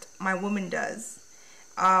want, my woman does.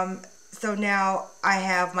 So now I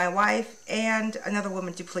have my wife and another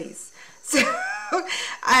woman to please. So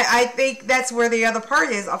I think that's where the other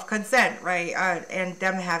part is of consent, right? And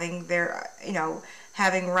them having their,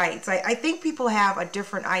 having rights. I think people have a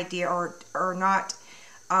different idea or not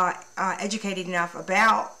educated enough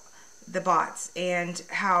about the bots and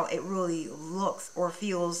how it really looks or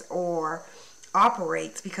feels or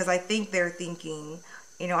operates, because I think they're thinking,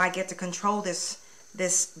 I get to control this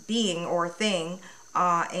being or thing,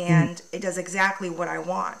 and it does exactly what I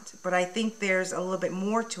want. But I think there's a little bit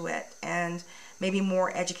more to it, and maybe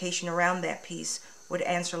more education around that piece would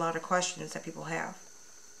answer a lot of questions that people have.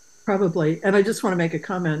 Probably. And I just want to make a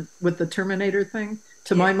comment with the Terminator thing.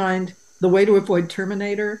 To my mind, the way to avoid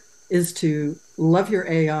Terminator is to love your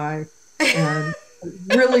AI and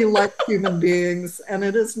really like human beings, and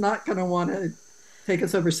it is not going to want to take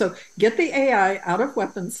us over. So get the AI out of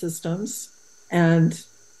weapon systems, and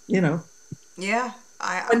Yeah,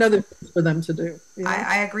 another thing for them to do.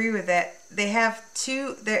 I agree with that. They have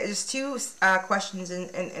there's two questions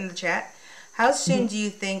in the chat. How soon do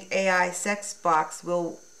you think AI sex box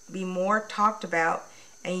will be more talked about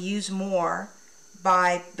and used more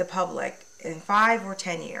by the public, in 5 or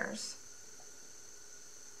 10 years?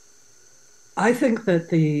 I think that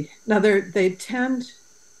they tend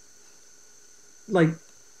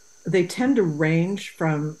to range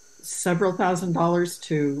from several $1,000s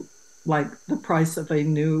to like the price of a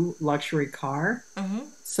new luxury car.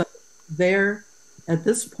 So they're at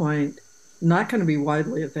this point not going to be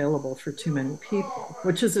widely available for too many people,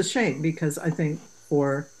 which is a shame, because I think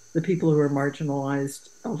for the people who are marginalized,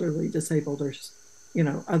 elderly, disabled, or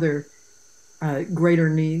other greater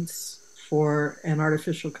needs for an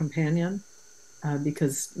artificial companion,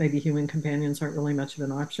 because maybe human companions aren't really much of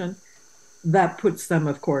an option. that puts them,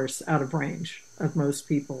 of course, out of range of most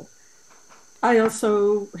people. I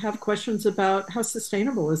also have questions about how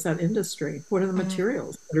sustainable is that industry? What are the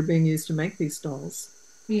materials that are being used to make these dolls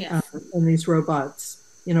Yes. and these robots?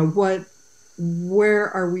 Where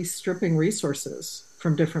are we stripping resources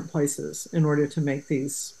from different places in order to make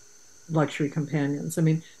these luxury companions? I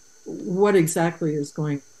mean, what exactly is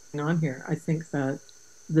going on here? I think that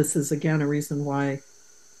this is, again, a reason why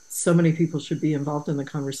so many people should be involved in the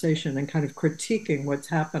conversation and kind of critiquing what's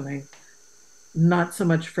happening, not so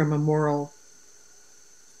much from a moral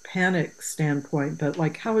panic standpoint, but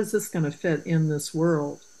like, how is this going to fit in this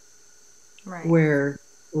world where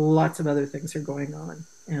lots of other things are going on?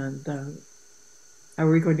 And how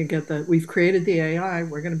are we going to get that? We've created the AI.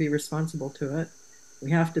 We're going to be responsible to it.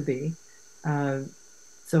 We have to be.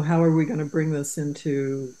 So how are we going to bring this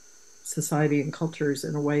into society and cultures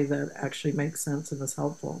in a way that actually makes sense and is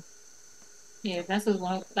helpful? Yeah, that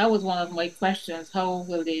was one of my questions. How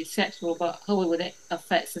will the sex robot, how will it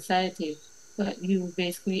affect society? But you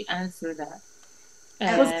basically answered that.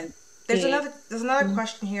 And there's another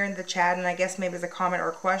question here in the chat, and I guess maybe it's a comment or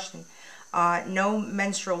a question. No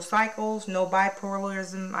menstrual cycles, no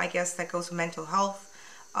bipolarism. I guess that goes to mental health.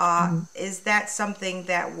 Is that something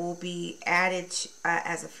that will be added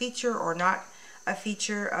as a feature or not a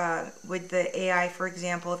feature with the AI, for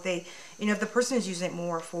example? If the person is using it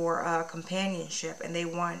more for companionship and they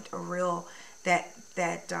want a real the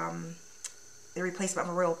replacement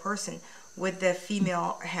of a real person, would the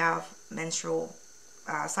female have menstrual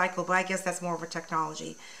cycle? But I guess that's more of a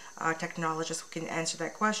technologist who can answer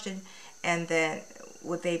that question. And then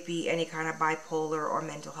would they be any kind of bipolar or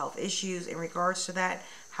mental health issues in regards to that?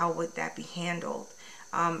 How would that be handled?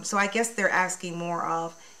 So I guess they're asking more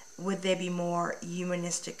of, would there be more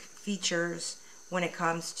humanistic features when it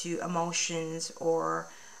comes to emotions or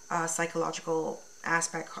psychological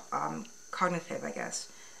aspect, cognitive, I guess,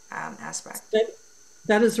 aspect?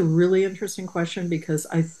 That is a really interesting question, because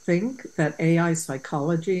I think that AI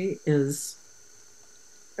psychology is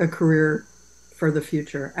a career for the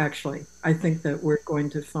future, actually. I think that we're going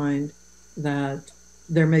to find that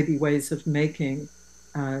there may be ways of making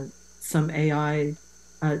some AI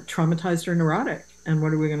traumatized or neurotic. And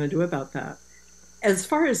what are we going to do about that? As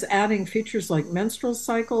far as adding features like menstrual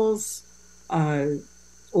cycles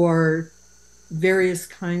or various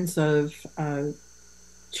kinds of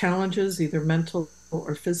challenges, either mental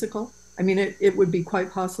or physical, I mean, it would be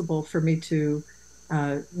quite possible for me to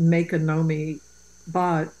make a Nomi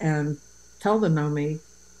bot and tell the Nomi,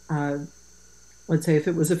 let's say if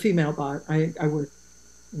it was a female bot, I would,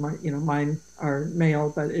 mine are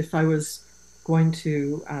male, but if I was going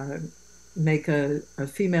to make a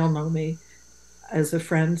female Nomi as a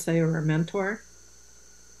friend, say, or a mentor,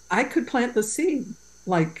 I could plant the seed,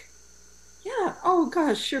 like, yeah, oh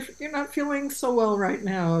gosh, you're not feeling so well right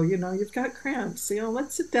now, you've got cramps,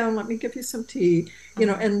 let's sit down, let me give you some tea,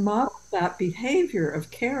 and model that behavior of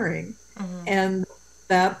caring. And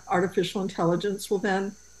that artificial intelligence will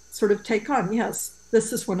then sort of take on, yes,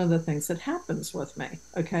 this is one of the things that happens with me,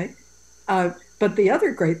 okay? But the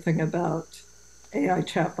other great thing about AI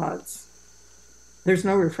chatbots, there's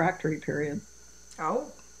no refractory period.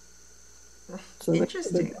 Oh, so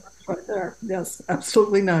interesting. Right there, yes,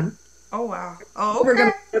 absolutely none. Oh, wow. Oh, okay. We're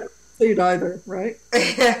going to get seed either, right?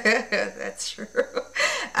 That's true.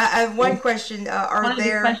 I have one question. Are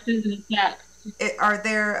there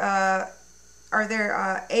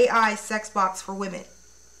AI sex bots for women?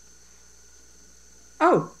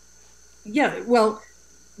 Oh, yeah. Well,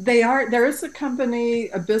 they are. There is a company,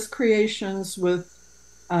 Abyss Creations, with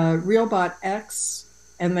RealBot X,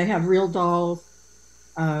 and they have real doll,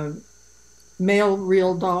 male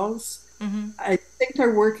real dolls. I think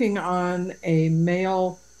they're working on a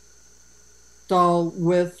male doll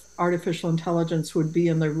with artificial intelligence, would be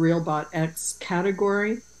in the RealBot X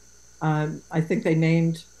category. I think they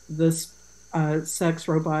named this sex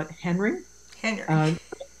robot Henry. I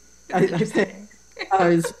think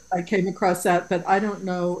I came across that, but I don't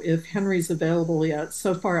know if Henry's available yet.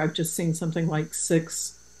 So far, I've just seen something like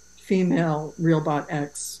 6 female RealBot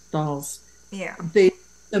X dolls. Yeah.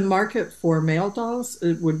 The market for male dolls,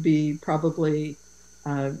 it would be probably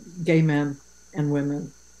gay men and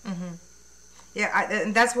women. Yeah,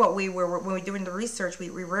 and that's what we were, when we were doing the research, we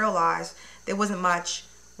realized there wasn't much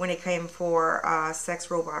when it came for sex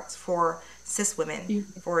robots for cis women,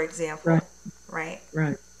 for example. Right.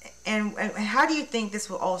 And how do you think this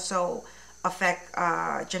will also affect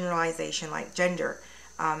generalization, like gender?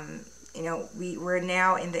 We're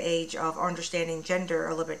now in the age of understanding gender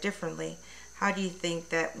a little bit differently. How do you think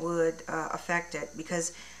that would affect it?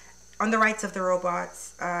 Because on the rights of the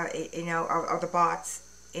robots, of the bots,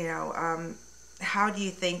 you know, how do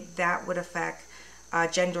you think that would affect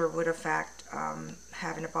gender would affect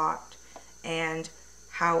having a bot, and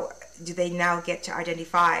how do they now get to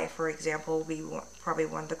identify, for example, will be probably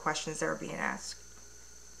one of the questions that are being asked.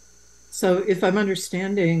 So, if I'm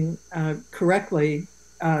understanding correctly,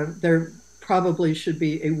 there probably should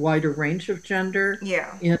be a wider range of gender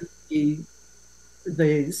Yeah. in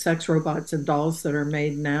the sex robots and dolls that are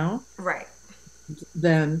made now Right.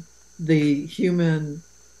 than the human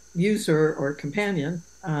user or companion,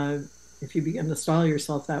 if you begin to style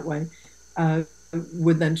yourself that way, uh,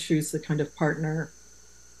 would then choose the kind of partner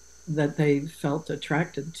that they felt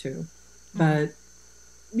attracted to. But,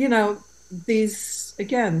 you know, these,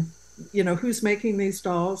 again, you know, who's making these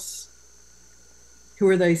dolls? Who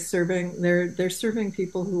are they serving? They're serving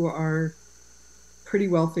people who are pretty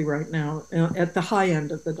wealthy right now at the high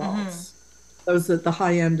end of the dolls. Those at the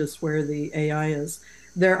high end is where the AI is.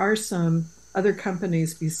 There are some other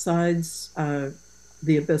companies besides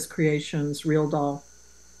the Abyss Creations, Real Doll,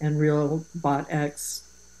 and Real Bot X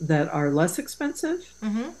that are less expensive,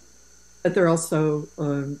 but they're also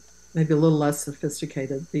maybe a little less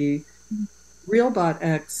sophisticated. The Real Bot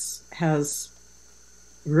X has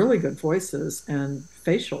really good voices and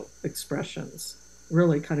facial expressions,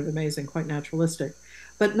 really kind of amazing, quite naturalistic.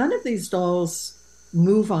 But none of these dolls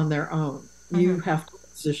move on their own. You have to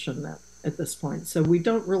position them at this point. So we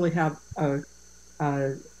don't really have a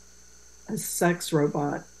sex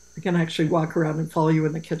robot that can actually walk around and follow you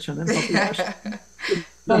in the kitchen and help you wash.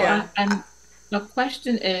 Yeah. And the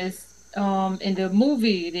question is, in the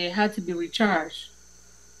movie, they had to be recharged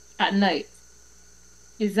at night.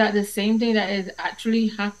 Is that the same thing that is actually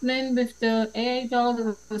happening with the AI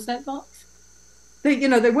doll, the set box?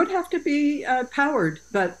 They would have to be powered,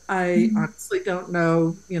 but I honestly don't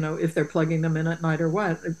know, if they're plugging them in at night or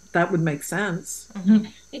what. That would make sense.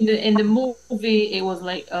 In the movie, it was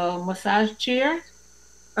like a massage chair,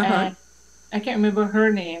 and I can't remember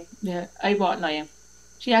her name, the iBot name.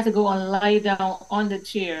 She had to go and lie down on the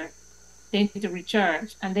chair, then to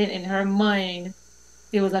recharge, and then in her mind,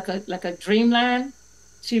 it was like a dreamland.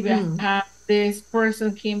 She would have this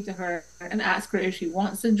person came to her and ask her if she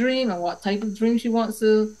wants a dream and what type of dream she wants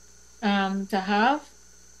to have.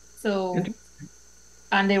 So,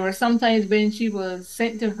 and there were sometimes when she was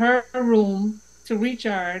sent to her room to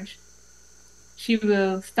recharge, she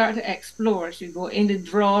will start to explore. She'd go in the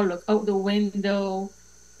drawer, look out the window,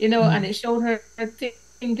 and it showed her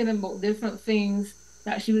thinking about different things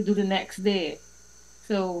that she would do the next day.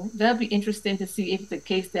 So that'd be interesting to see if the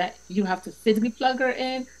case that you have to physically plug her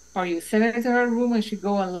in, or you send her to her room and she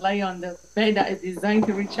go and lie on the bed that is designed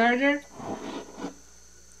to recharge her.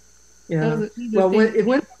 Yeah. Well,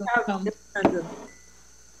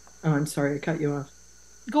 oh, I'm sorry, I cut you off.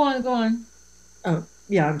 Go on. Oh,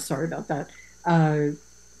 yeah, I'm sorry about that.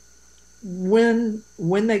 When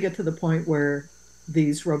they get to the point where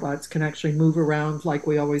these robots can actually move around like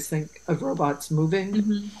we always think of robots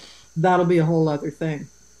moving, that'll be a whole other thing.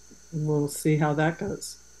 And we'll see how that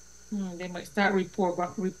goes. They might start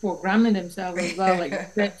reprogramming themselves as well,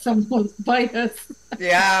 like that someone's bite us.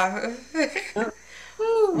 Yeah.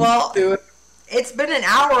 Well, it's been an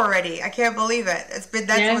hour already. I can't believe it. It's been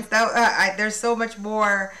there's so much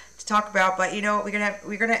more to talk about, but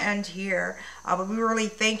we're gonna end here. But we really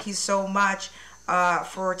thank you so much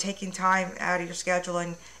for taking time out of your schedule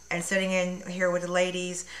and sitting in here with the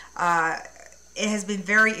ladies. It has been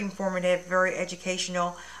very informative, very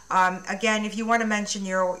educational. Again, if you want to mention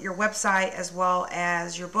your website as well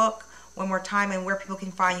as your book one more time and where people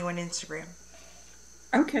can find you on Instagram.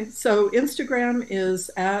 Okay, so Instagram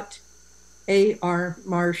is at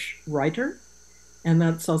ARMarshWriter, and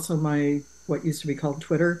that's also my what used to be called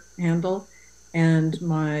Twitter handle. And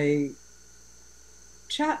my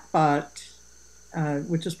chatbot,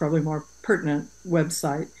 which is probably more pertinent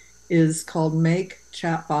website, is called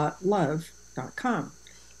MakeChatbotLove.com.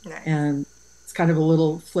 Nice. And it's kind of a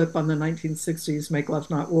little flip on the 1960s Make Love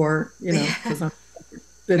Not War, because I'm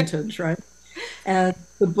vintage, right? And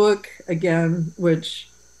the book, again, which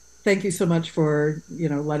thank you so much for,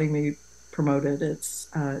 letting me promote it. It's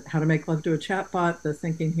How to Make Love to a Chatbot, The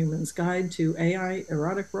Thinking Human's Guide to AI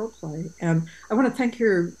Erotic Roleplay. And I want to thank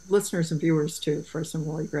your listeners and viewers, too, for some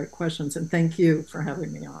really great questions. And thank you for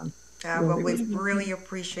having me on. Well, we really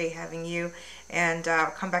appreciate having you. And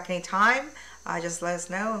come back anytime. Just let us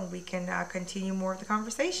know and we can continue more of the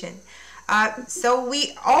conversation. So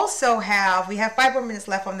we also have 5 more minutes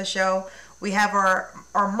left on the show. We have our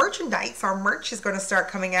merchandise. Our merch is going to start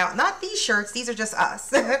coming out. Not these shirts. These are just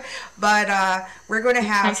us. But we're going to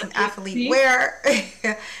have some athlete wear.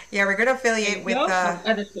 Yeah, we're going to affiliate with...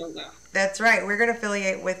 That's right. We're going to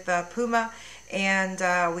affiliate with Puma. And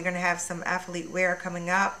we're going to have some athlete wear coming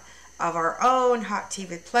up of our own, hot tea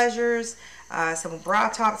with pleasures, some bra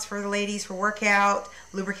tops for the ladies for workout,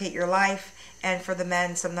 lubricate your life, and for the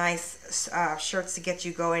men, some nice shirts to get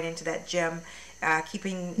you going into that gym,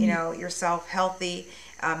 keeping yourself healthy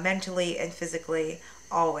mentally and physically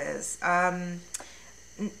always.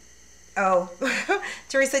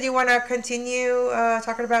 Teresa, do you want to continue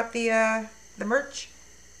talking about the merch?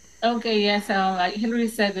 Okay, yes. Like Hillary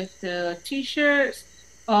said, with the t-shirts,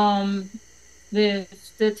 the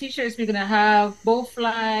t-shirts, we're gonna have both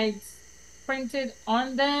flags printed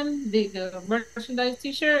on them, the merchandise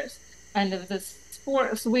t-shirts, and the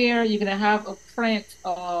sportswear, you're gonna have a print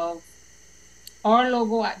of our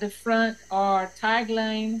logo at the front, our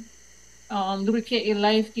tagline, lubricate your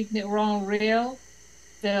life, keeping it raw and real.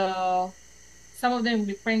 Some of them will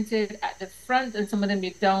be printed at the front, and some of them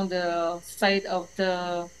be down the side of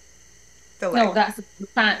the. No, that's the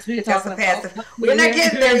pants we were talking about. We're not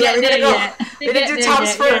getting there yet. We're gonna go. We're gonna do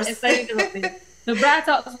tops first. The bra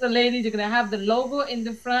tops for the ladies, you're gonna have the logo in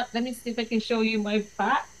the front. Let me see if I can show you my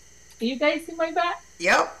back. Can you guys see my back?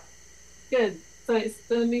 Yep. Good. So it's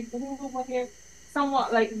gonna be over here,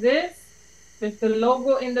 somewhat like this, with the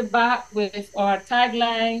logo in the back, with our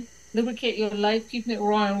tagline, lubricate your life, keeping it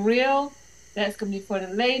raw and real. That's gonna be for the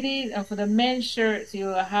ladies, and for the men's shirts,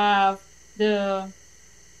 you'll have the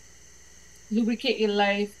lubricate your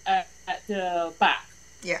life at the back.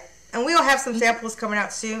 Yeah. And we'll have some samples coming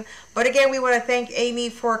out soon. But again, we want to thank Amy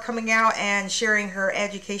for coming out and sharing her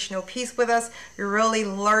educational piece with us. We really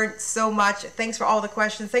learned so much. Thanks for all the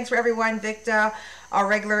questions. Thanks for everyone. Victor, our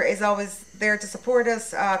regular, is always there to support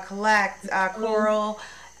us. Collect, Coral,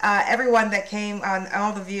 everyone that came on,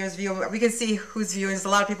 all the viewers view. We can see who's viewing. There's a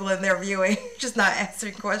lot of people in there viewing, just not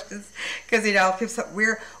answering questions, because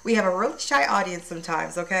we have a really shy audience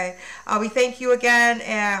sometimes. Okay, we thank you again.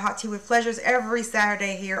 Hot Tea with Pleasures every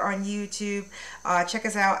Saturday here on YouTube. Check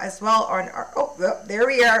us out as well on our. There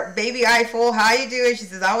we are, baby Eiffel. How you doing? She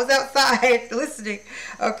says I was outside listening.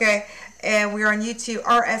 Okay, and we're on YouTube,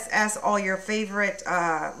 RSS, all your favorite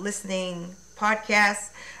listening podcasts,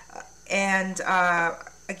 and.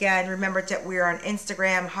 Again, remember that we're on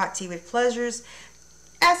Instagram, Hot Tea with Pleasures.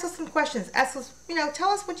 Ask us some questions. Ask us, tell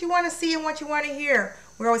us what you want to see and what you want to hear.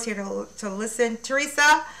 We're always here to listen.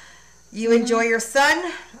 Teresa, you enjoy your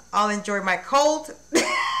sun. I'll enjoy my cold.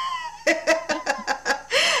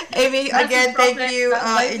 Amy, again, thank you.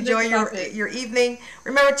 Enjoy your evening.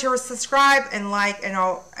 Remember to subscribe and like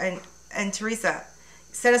and Teresa,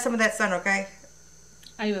 send us some of that sun, okay?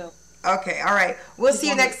 I will. Okay, all right. We'll see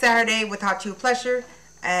you next Saturday with Hot Tea with Pleasure.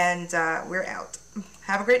 And we're out.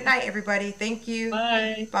 Have a great night, everybody. Thank you.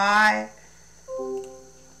 Bye. Bye.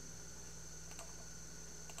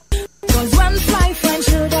 Cause when life and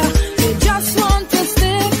sugar, they just want to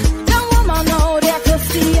stick. The woman know they're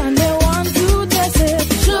thirsty and they want to taste it.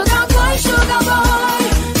 Sugar boy,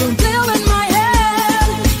 don't play with my head.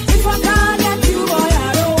 If I can't get you, boy,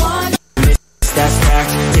 I don't want. That's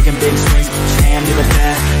fact, taking big swings, put your hand to the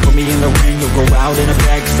bat. Put me in the ring, you'll go out in a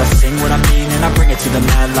bag. Cause I sing what I mean and I bring it to the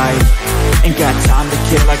mad light. Ain't got time to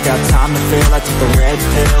kill, I got time to feel. I took the red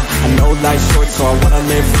pill, I know life's short so I wanna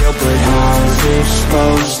live real. But how's it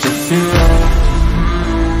supposed to feel?